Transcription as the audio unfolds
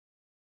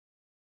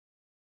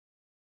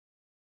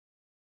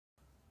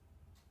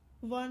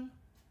One,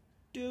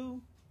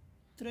 two,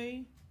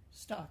 three,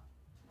 start.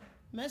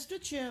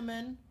 Mr.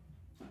 Chairman,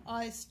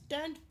 I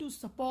stand to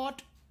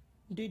support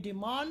the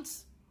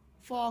demands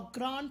for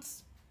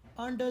grants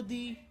under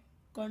the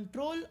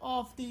control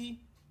of the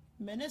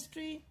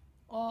Ministry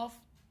of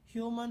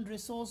Human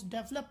Resource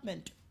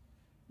Development.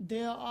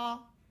 There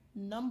are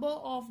number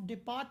of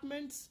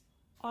departments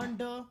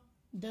under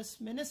this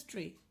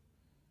ministry,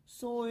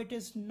 so it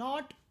is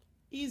not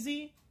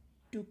easy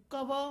to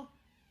cover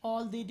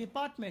all the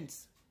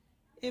departments.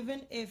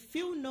 Even a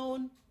few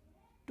known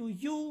to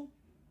you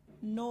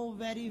know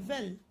very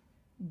well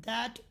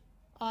that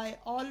I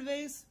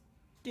always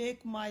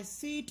take my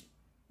seat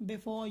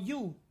before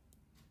you.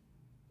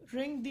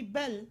 Ring the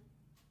bell,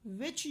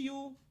 which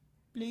you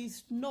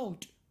please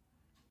note.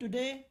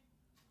 Today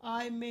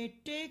I may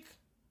take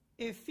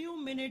a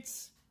few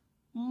minutes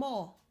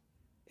more.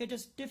 It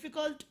is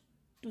difficult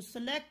to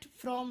select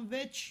from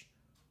which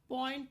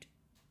point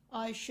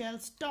I shall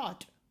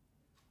start.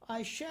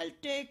 I shall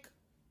take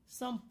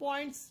some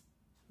points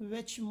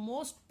which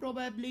most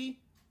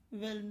probably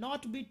will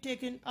not be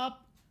taken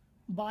up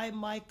by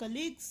my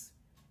colleagues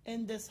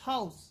in this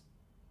house.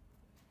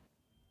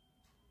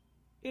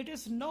 It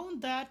is known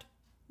that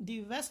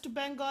the West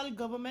Bengal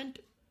government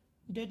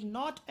did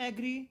not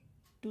agree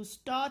to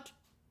start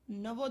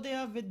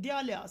Navodaya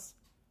Vidyalayas.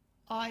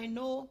 I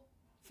know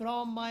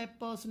from my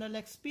personal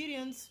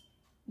experience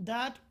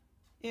that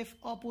if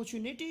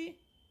opportunity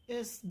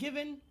is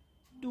given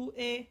to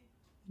a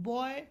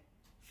boy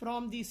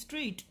from the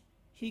street,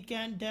 he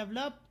can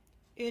develop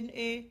in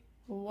a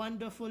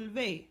wonderful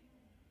way.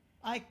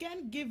 I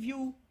can give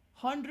you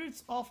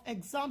hundreds of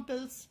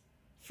examples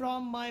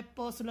from my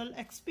personal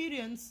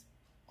experience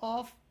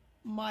of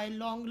my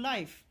long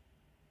life,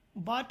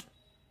 but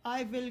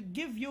I will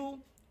give you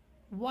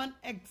one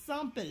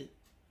example.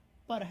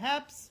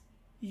 Perhaps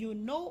you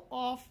know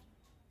of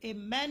a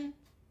man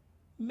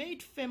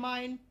made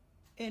famine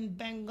in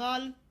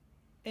Bengal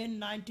in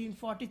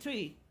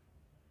 1943.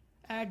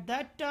 At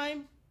that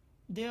time,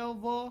 there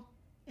were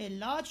a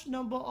large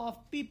number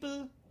of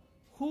people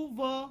who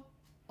were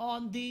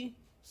on the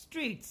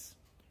streets.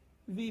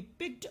 We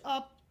picked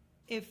up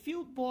a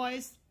few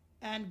boys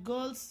and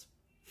girls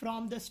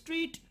from the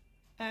street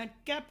and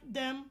kept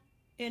them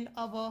in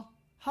our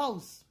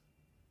house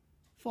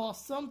for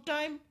some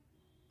time,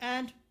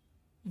 and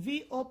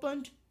we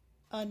opened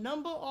a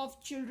number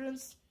of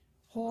children's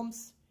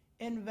homes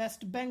in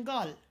West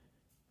Bengal.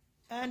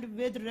 And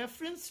with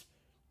reference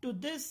to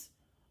this,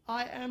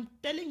 I am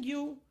telling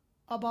you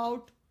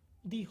about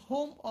the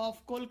home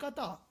of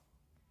Kolkata.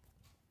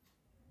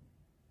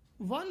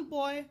 One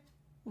boy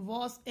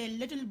was a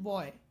little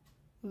boy.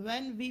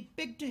 When we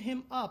picked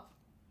him up,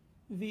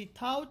 we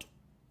thought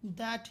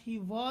that he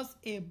was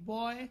a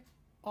boy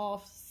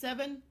of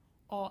 7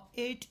 or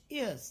 8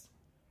 years.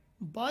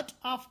 But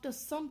after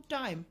some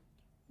time,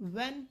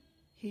 when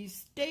he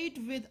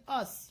stayed with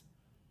us,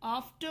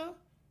 after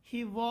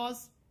he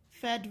was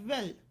fed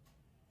well,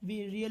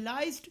 we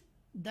realized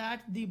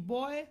that the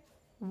boy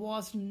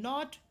was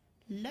not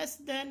less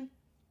than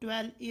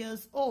 12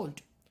 years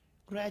old.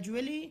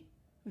 Gradually,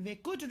 we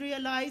could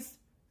realize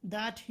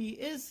that he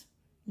is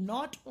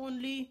not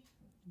only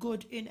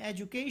good in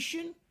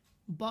education,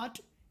 but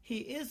he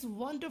is a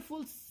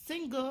wonderful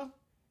singer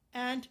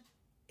and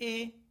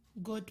a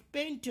good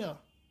painter.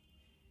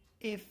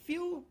 A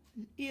few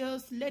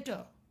years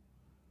later,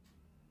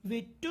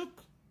 we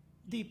took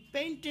the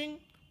painting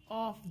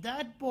of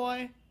that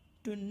boy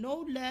to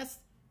no less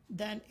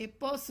than a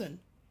person,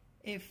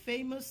 a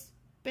famous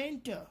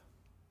painter.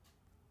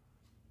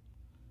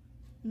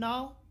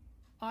 Now,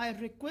 I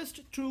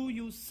request through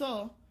you,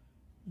 sir,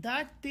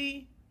 that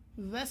the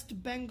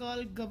West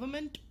Bengal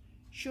government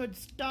should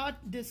start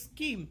this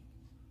scheme.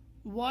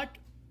 What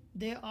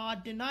they are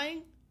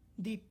denying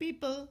the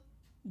people,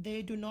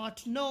 they do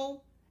not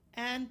know,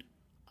 and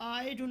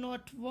I do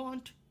not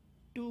want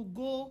to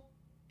go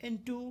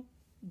into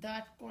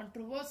that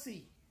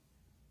controversy,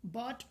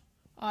 but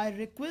I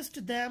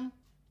request them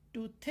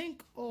to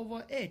think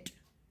over it.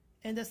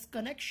 In this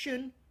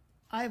connection,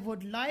 I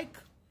would like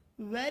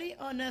very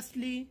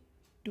earnestly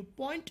to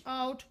point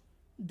out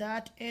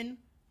that in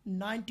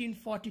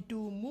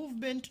 1942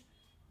 movement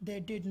they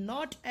did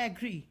not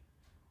agree,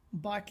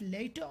 but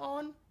later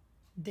on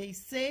they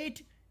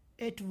said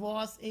it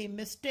was a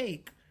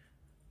mistake.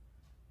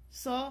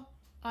 So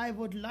I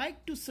would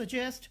like to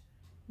suggest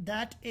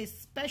that a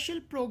special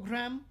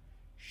program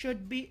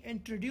should be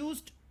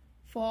introduced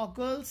for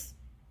girls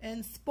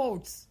in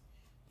sports.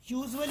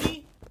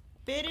 Usually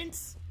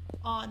parents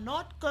are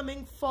not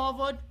coming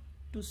forward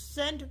to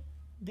send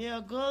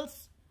their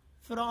girls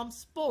from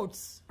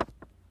sports.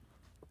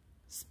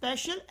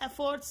 Special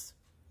efforts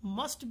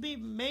must be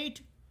made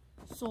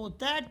so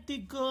that the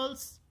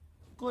girls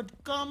could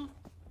come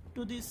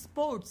to the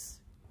sports.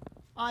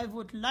 I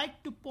would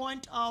like to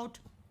point out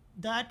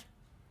that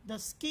the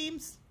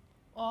schemes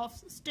of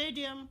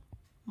stadium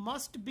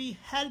must be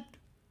helped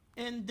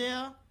in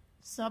their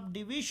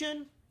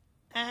subdivision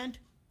and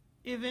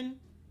even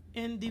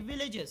in the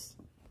villages.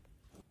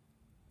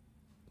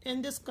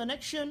 In this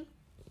connection,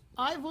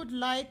 I would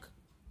like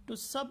to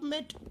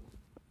submit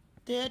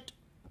that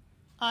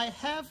I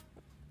have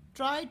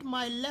tried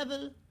my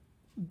level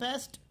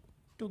best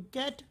to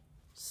get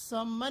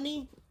some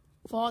money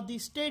for the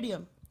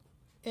stadium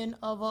in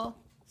our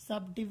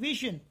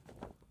subdivision,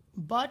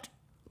 but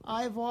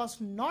I was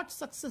not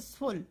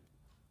successful.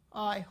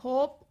 I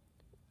hope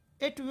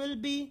it will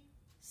be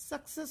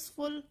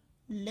successful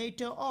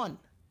later on.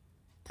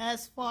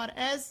 As far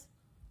as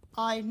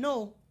I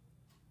know,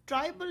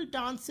 tribal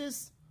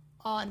dances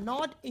are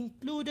not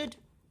included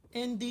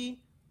in the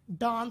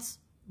dance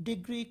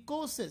degree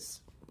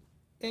courses.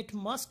 It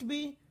must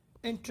be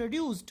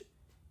introduced,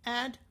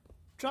 and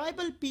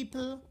tribal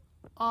people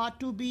are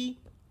to be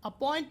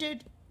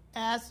appointed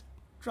as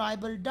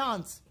tribal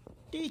dance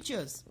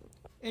teachers.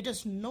 It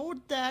is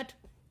not that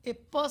a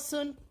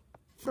person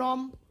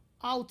from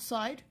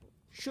outside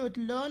should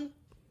learn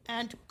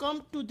and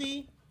come to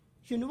the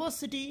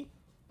university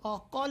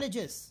or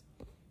colleges.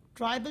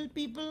 Tribal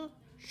people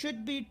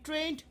should be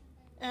trained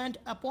and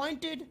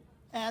appointed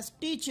as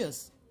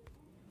teachers.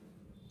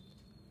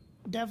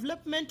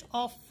 Development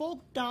of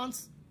folk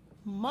dance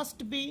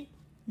must be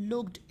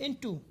looked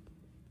into.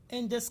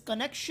 In this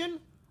connection,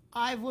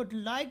 I would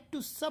like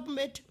to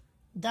submit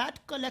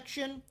that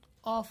collection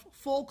of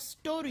folk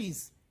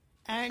stories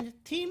and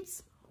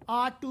themes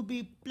are to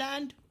be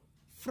planned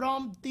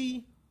from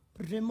the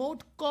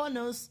remote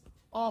corners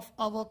of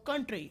our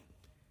country,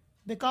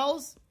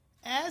 because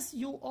as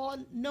you all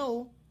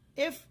know,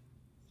 if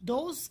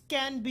those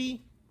can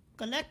be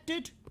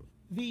collected,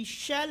 we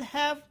shall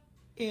have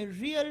a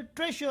real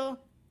treasure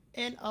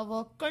in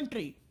our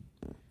country.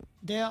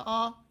 There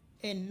are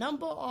a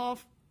number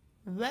of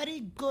very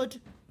good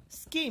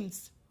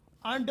schemes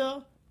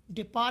under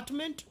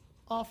Department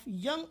of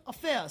Young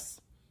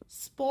Affairs,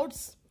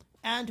 Sports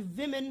and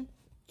Women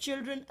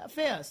Children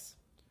Affairs.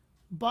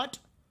 But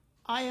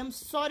I am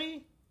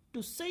sorry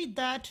to say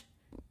that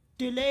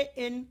delay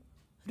in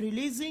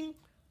releasing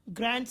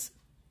grants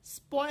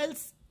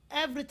spoils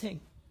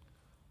everything.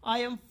 I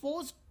am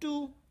forced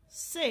to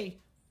say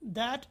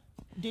that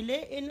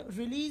delay in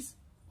release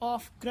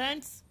of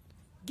grants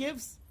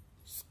gives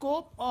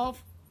scope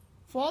of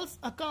false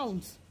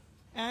accounts,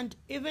 and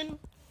even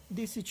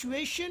the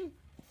situation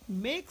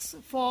makes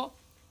for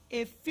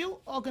a few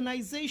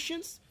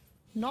organizations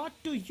not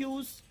to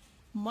use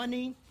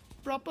money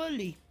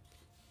properly.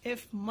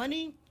 If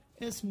money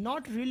is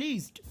not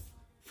released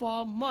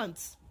for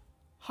months,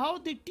 how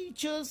the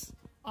teachers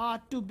are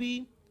to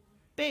be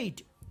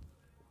paid,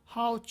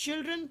 how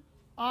children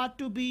are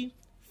to be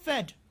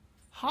fed,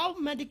 how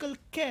medical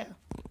care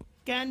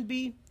can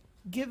be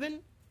given,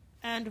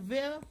 and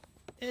where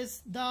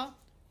is the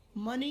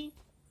money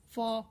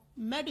for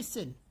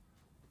medicine.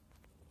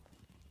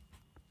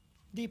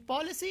 The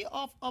policy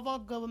of our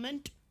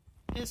government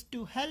is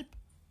to help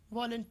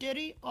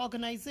voluntary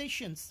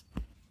organizations,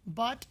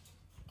 but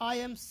I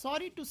am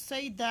sorry to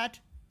say that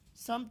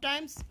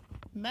sometimes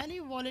many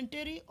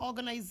voluntary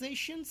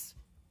organizations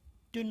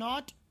do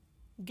not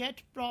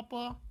get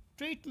proper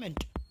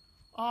treatment.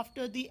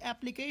 After the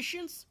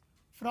applications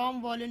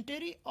from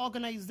voluntary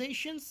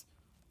organizations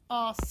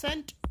are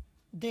sent,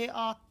 they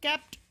are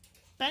kept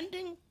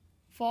pending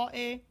for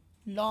a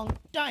long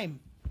time.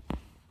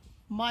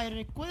 My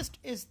request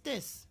is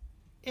this: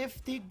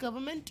 if the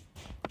government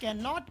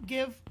cannot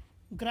give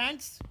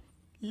grants,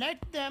 let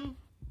them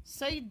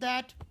say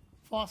that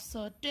for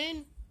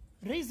certain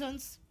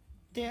reasons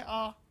they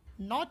are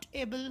not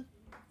able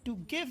to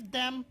give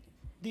them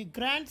the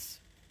grants.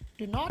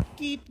 Do not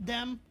keep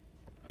them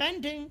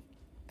pending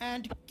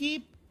and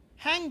keep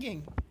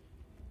hanging.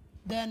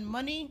 Then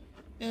money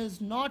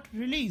is not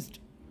released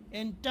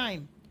in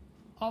time.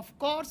 Of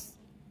course,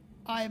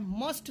 I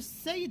must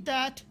say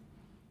that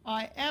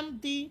I am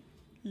the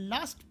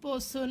last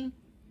person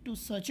to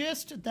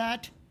suggest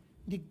that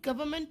the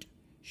government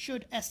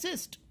should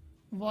assist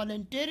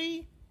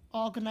voluntary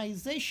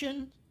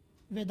organization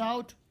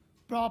without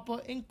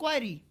proper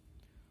inquiry.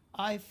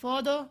 I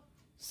further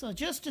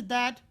suggest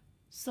that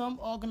some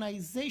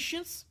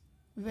organizations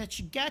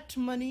which get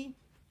money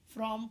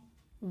from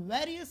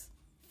various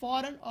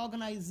foreign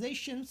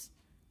organizations,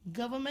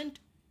 government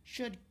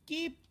should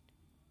keep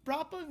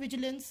proper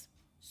vigilance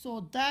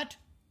so that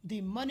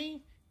the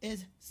money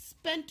is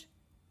spent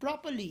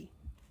properly.